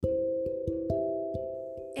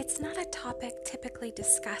It's not a topic typically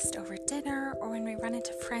discussed over dinner or when we run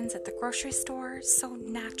into friends at the grocery store, so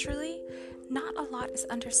naturally, not a lot is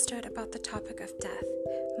understood about the topic of death.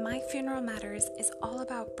 My Funeral Matters is all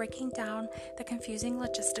about breaking down the confusing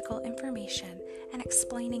logistical information and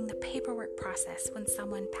explaining the paperwork process when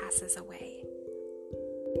someone passes away.